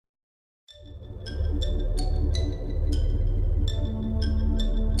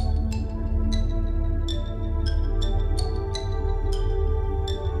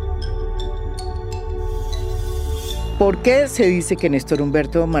¿Por qué se dice que Néstor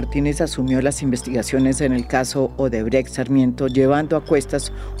Humberto Martínez asumió las investigaciones en el caso Odebrecht-Sarmiento, llevando a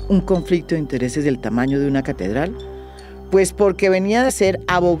cuestas un conflicto de intereses del tamaño de una catedral? Pues porque venía de ser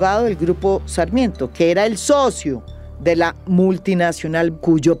abogado del Grupo Sarmiento, que era el socio de la multinacional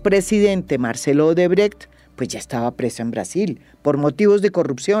cuyo presidente, Marcelo Odebrecht, pues ya estaba preso en Brasil por motivos de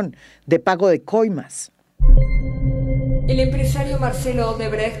corrupción, de pago de coimas. El empresario Marcelo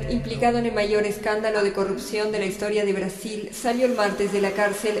Odebrecht, implicado en el mayor escándalo de corrupción de la historia de Brasil, salió el martes de la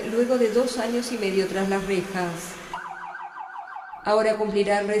cárcel luego de 2 años y medio tras las rejas. Ahora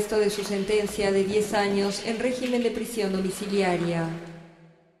cumplirá el resto de su sentencia de 10 años en régimen de prisión domiciliaria.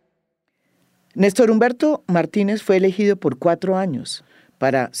 Néstor Humberto Martínez fue elegido por 4 años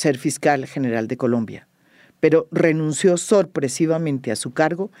para ser fiscal general de Colombia, pero renunció sorpresivamente a su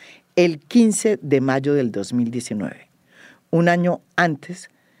cargo el 15 de mayo del 2019. Un año antes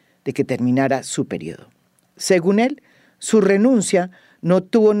de que terminara su periodo. Según él, su renuncia no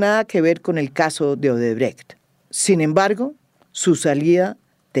tuvo nada que ver con el caso de Odebrecht. Sin embargo, su salida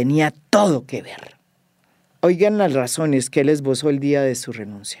tenía todo que ver. Oigan las razones que él esbozó el día de su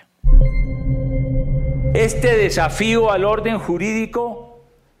renuncia. Este desafío al orden jurídico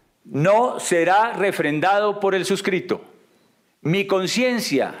no será refrendado por el suscrito. Mi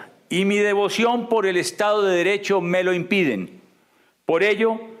conciencia y mi devoción por el Estado de Derecho me lo impiden. Por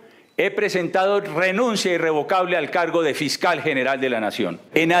ello, he presentado renuncia irrevocable al cargo de fiscal general de la Nación.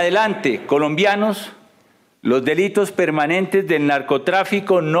 En adelante, colombianos, los delitos permanentes del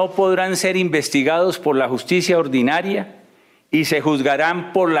narcotráfico no podrán ser investigados por la justicia ordinaria y se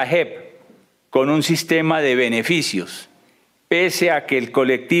juzgarán por la JEP con un sistema de beneficios, pese a que el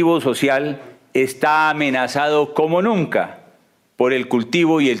colectivo social está amenazado como nunca por el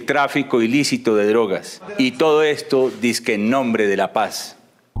cultivo y el tráfico ilícito de drogas. Y todo esto dizque en nombre de la paz.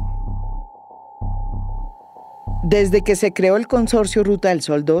 Desde que se creó el consorcio Ruta del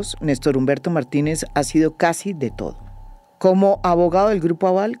Sol 2, Néstor Humberto Martínez ha sido casi de todo. Como abogado del Grupo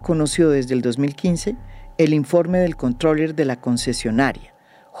Aval, conoció desde el 2015 el informe del controller de la concesionaria,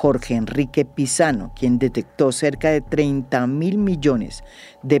 Jorge Enrique Pizano, quien detectó cerca de 30.000 millones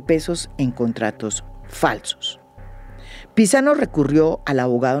de pesos en contratos falsos. Pizano recurrió al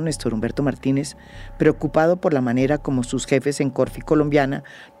abogado Néstor Humberto Martínez, preocupado por la manera como sus jefes en Corfi colombiana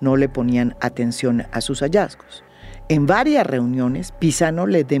no le ponían atención a sus hallazgos. En varias reuniones, Pizano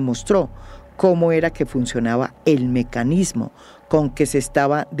le demostró cómo era que funcionaba el mecanismo con que se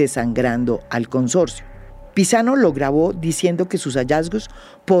estaba desangrando al consorcio. Pizano lo grabó diciendo que sus hallazgos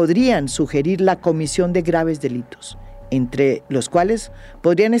podrían sugerir la comisión de graves delitos, entre los cuales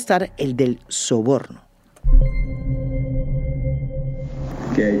podrían estar el del soborno.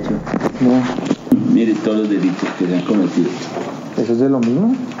 ¿Qué ha hecho? No. Mire todos los delitos que se han cometido. ¿Eso es de lo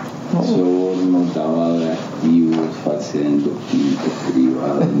mismo? No. Soborno, lavado de activos, falsedad en documentos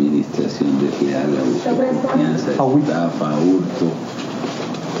privados, administración desleal, abuso de confianza, estafa, hurto,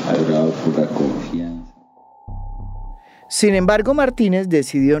 agravado por la confianza. Sin embargo, Martínez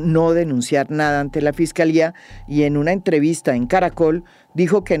decidió no denunciar nada ante la fiscalía y en una entrevista en Caracol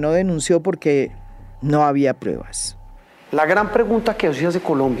dijo que no denunció porque no había pruebas. La gran pregunta que se hace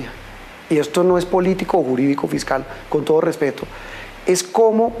Colombia, y esto no es político o jurídico fiscal, con todo respeto, es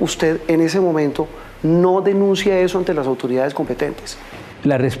cómo usted en ese momento no denuncia eso ante las autoridades competentes.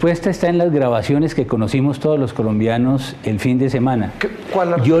 La respuesta está en las grabaciones que conocimos todos los colombianos el fin de semana.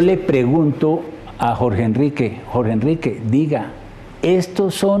 Yo le pregunto a Jorge Enrique, diga,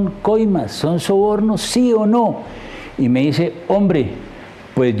 ¿estos son coimas, son sobornos, sí o no? Y me dice, hombre,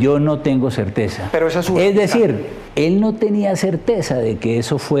 pues yo no tengo certeza. Pero esa es decir, él no tenía certeza de que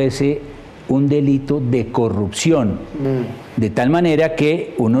eso fuese un delito de corrupción, de tal manera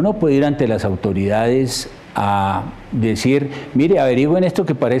que uno no puede ir ante las autoridades a decir, mire, averigüen esto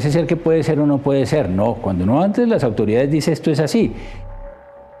que parece ser que puede ser o no puede ser. No, cuando uno antes las autoridades dice esto es así.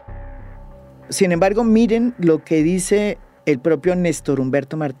 Sin embargo, miren lo que dice el propio Néstor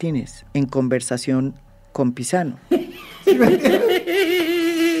Humberto Martínez en conversación con Pizano.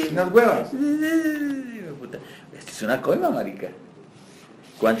 Unas huevas. Esto es una coima, marica.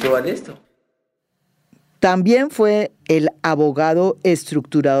 ¿Cuánto vale esto? También fue el abogado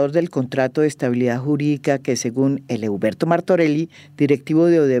estructurador del contrato de estabilidad jurídica que, según el Huberto Martorelli, directivo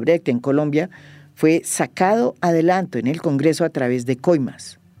de Odebrecht en Colombia, fue sacado adelante en el Congreso a través de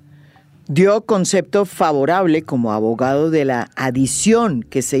coimas. Dio concepto favorable como abogado de la adición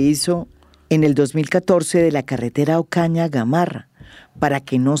que se hizo en el 2014 de la carretera Ocaña-Gamarra para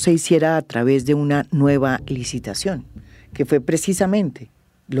que no se hiciera a través de una nueva licitación, que fue precisamente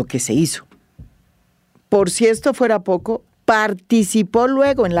lo que se hizo. Por si esto fuera poco, participó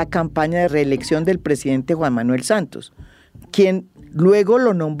luego en la campaña de reelección del presidente Juan Manuel Santos, quien luego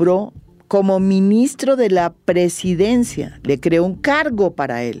lo nombró como ministro de la presidencia, le creó un cargo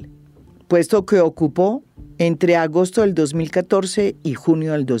para él, puesto que ocupó entre agosto del 2014 y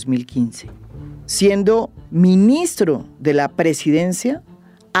junio del 2015. Siendo ministro de la presidencia,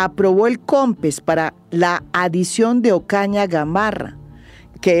 aprobó el COMPES para la adición de Ocaña Gamarra,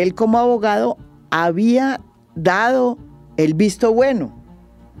 que él como abogado había dado el visto bueno.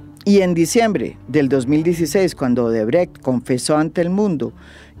 Y en diciembre del 2016, cuando Odebrecht confesó ante el mundo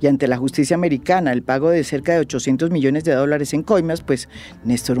y ante la justicia americana el pago de cerca de $800 millones en coimas, pues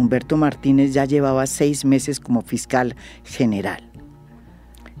Néstor Humberto Martínez ya llevaba 6 meses como fiscal general.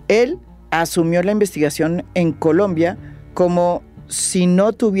 Él asumió la investigación en Colombia como si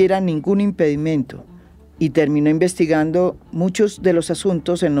no tuviera ningún impedimento y terminó investigando muchos de los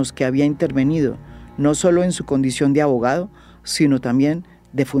asuntos en los que había intervenido, no solo en su condición de abogado, sino también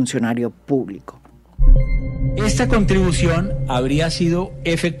de funcionario público. Esta contribución habría sido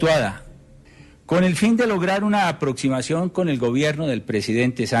efectuada con el fin de lograr una aproximación con el gobierno del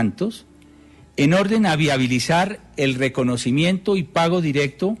presidente Santos en orden a viabilizar el reconocimiento y pago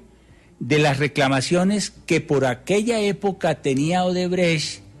directo de las reclamaciones que por aquella época tenía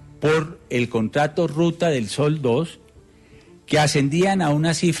Odebrecht por el contrato Ruta del Sol 2, que ascendían a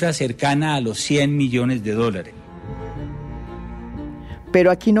una cifra cercana a los $100 millones. Pero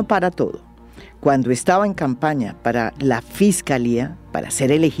aquí no para todo. Cuando estaba en campaña para la fiscalía, para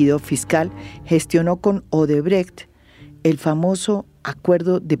ser elegido fiscal, gestionó con Odebrecht el famoso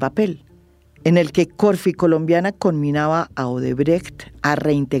acuerdo de papel, en el que Corficolombiana conminaba a Odebrecht a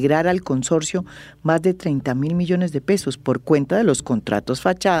reintegrar al consorcio más de 30.000 millones de pesos por cuenta de los contratos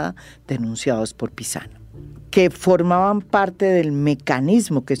fachada denunciados por Pisano, que formaban parte del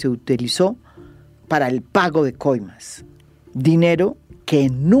mecanismo que se utilizó para el pago de coimas, dinero que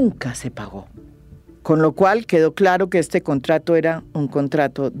nunca se pagó. Con lo cual quedó claro que este contrato era un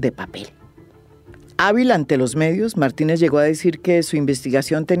contrato de papel. Hábil ante los medios, Martínez llegó a decir que su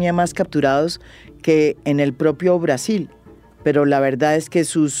investigación tenía más capturados que en el propio Brasil, pero la verdad es que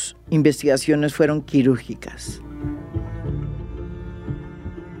sus investigaciones fueron quirúrgicas.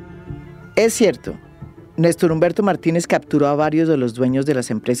 Es cierto, Néstor Humberto Martínez capturó a varios de los dueños de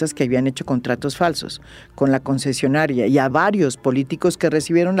las empresas que habían hecho contratos falsos con la concesionaria y a varios políticos que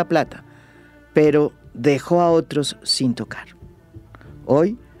recibieron la plata, pero dejó a otros sin tocar.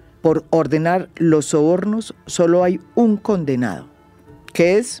 Hoy, por ordenar los sobornos, solo hay un condenado,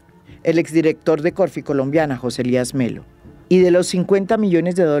 que es el exdirector de Corficolombiana, José Elías Melo. Y de los $50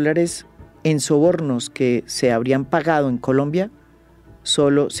 millones en sobornos que se habrían pagado en Colombia,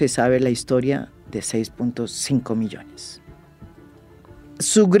 solo se sabe la historia de 6.5 millones.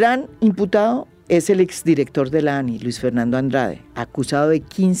 Su gran imputado es el exdirector de la ANI, Luis Fernando Andrade, acusado de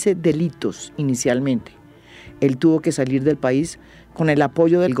 15 delitos inicialmente. Él tuvo que salir del país con el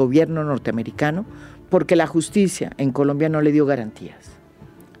apoyo del gobierno norteamericano porque la justicia en Colombia no le dio garantías.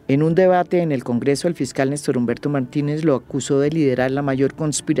 En un debate en el Congreso, el fiscal Néstor Humberto Martínez lo acusó de liderar la mayor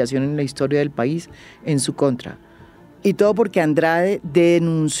conspiración en la historia del país en su contra. Y todo porque Andrade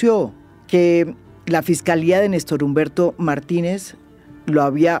denunció que la fiscalía de Néstor Humberto Martínez lo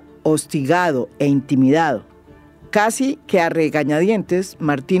había hostigado e intimidado. Casi que a regañadientes,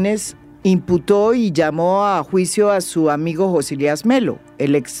 Martínez imputó y llamó a juicio a su amigo José Elías Melo,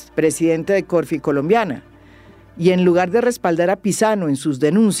 el expresidente de Corficolombiana, y en lugar de respaldar a Pisano en sus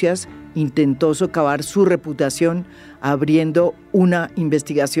denuncias, intentó socavar su reputación abriendo una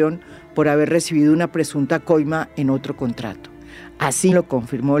investigación por haber recibido una presunta coima en otro contrato. Así lo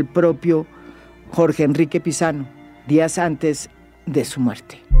confirmó el propio Jorge Enrique Pisano, días antes de su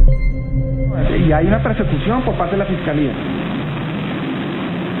muerte. Y hay una persecución por parte de la fiscalía.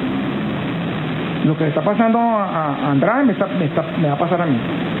 Lo que le está pasando a Andrade me va a pasar a mí,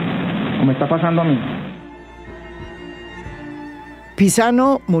 o me está pasando a mí.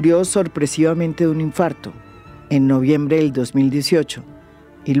 Pisano murió sorpresivamente de un infarto en noviembre del 2018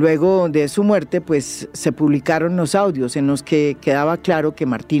 y luego de su muerte pues se publicaron los audios en los que quedaba claro que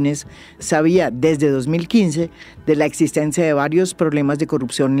Martínez sabía desde 2015 de la existencia de varios problemas de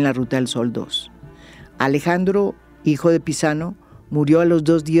corrupción en la Ruta del Sol 2. Alejandro, hijo de Pisano, murió a los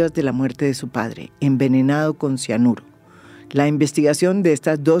 2 días de la muerte de su padre, envenenado con cianuro. La investigación de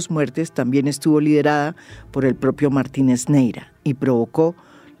estas 2 muertes también estuvo liderada por el propio Martínez Neira y provocó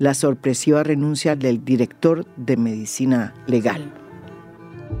la sorpresiva renuncia del director de Medicina Legal.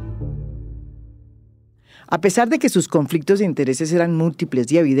 A pesar de que sus conflictos de intereses eran múltiples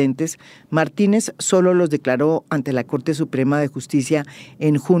y evidentes, Martínez solo los declaró ante la Corte Suprema de Justicia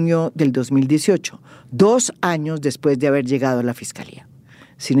en junio del 2018, 2 años después de haber llegado a la Fiscalía.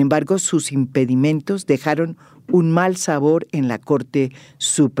 Sin embargo, sus impedimentos dejaron un mal sabor en la Corte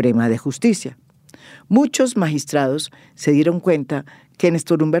Suprema de Justicia. Muchos magistrados se dieron cuenta que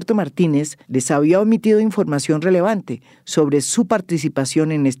Néstor Humberto Martínez les había omitido información relevante sobre su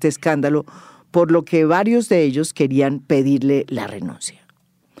participación en este escándalo, por lo que varios de ellos querían pedirle la renuncia.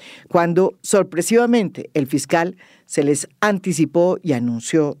 Cuando, sorpresivamente, el fiscal se les anticipó y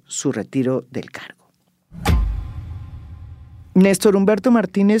anunció su retiro del cargo. Néstor Humberto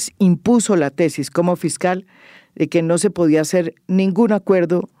Martínez impuso la tesis como fiscal de que no se podía hacer ningún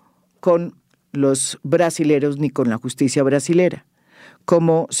acuerdo con los brasileros ni con la justicia brasilera,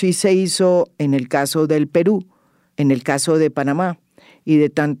 como sí se hizo en el caso del Perú, en el caso de Panamá y de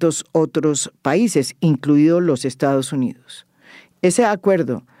tantos otros países, incluidos los Estados Unidos. Ese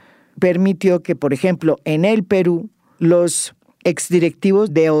acuerdo permitió que, por ejemplo, en el Perú, los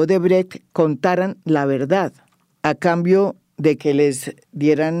exdirectivos de Odebrecht contaran la verdad a cambio de que les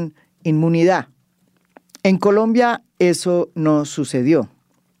dieran inmunidad. En Colombia eso no sucedió.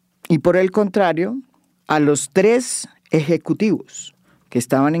 Y por el contrario, a los 3 ejecutivos que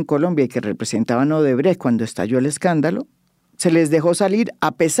estaban en Colombia y que representaban a Odebrecht cuando estalló el escándalo, se les dejó salir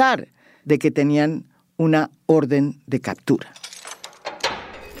a pesar de que tenían una orden de captura.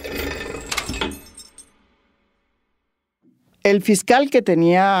 El fiscal que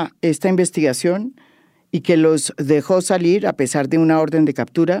tenía esta investigación y que los dejó salir a pesar de una orden de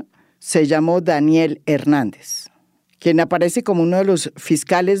captura se llamó Daniel Hernández, quien aparece como uno de los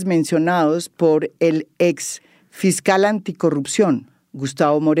fiscales mencionados por el ex fiscal anticorrupción,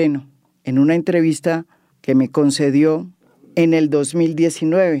 Gustavo Moreno, en una entrevista que me concedió en el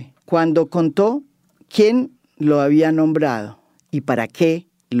 2019, cuando contó quién lo había nombrado y para qué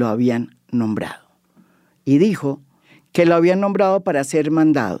lo habían nombrado. Y dijo que lo habían nombrado para hacer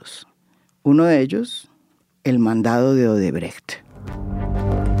mandados. Uno de ellos, el mandado de Odebrecht.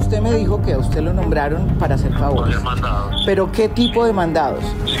 Usted me dijo que a usted lo nombraron para hacer favores. Para hacer mandados. ¿Pero qué tipo de mandados?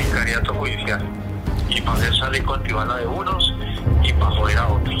 Sicariato judicial. Y para hacer salir con antibala de unos y para joder a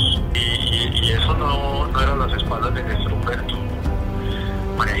otros. Y eso no eran las espaldas de Néstor Humberto,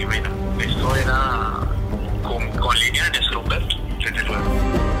 María Jimena. Esto era con línea de Néstor Humberto, desde luego.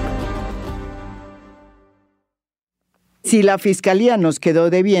 Si la Fiscalía nos quedó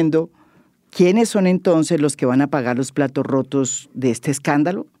debiendo, ¿quiénes son entonces los que van a pagar los platos rotos de este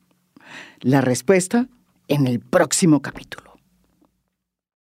escándalo? La respuesta en el próximo capítulo.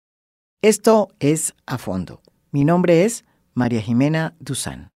 Esto es A Fondo. Mi nombre es María Jimena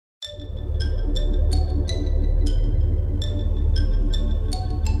Duzán.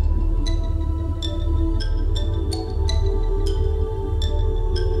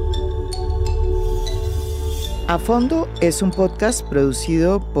 A Fondo es un podcast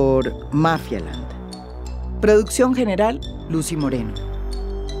producido por Mafialand. Producción general, Lucy Moreno.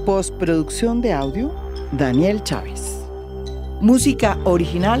 Postproducción de audio, Daniel Chávez. Música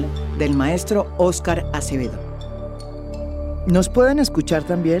original del maestro Óscar Acevedo. Nos pueden escuchar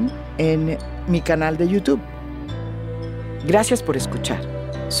también en mi canal de YouTube. Gracias por escuchar.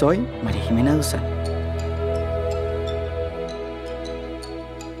 Soy María Jimena Duzán.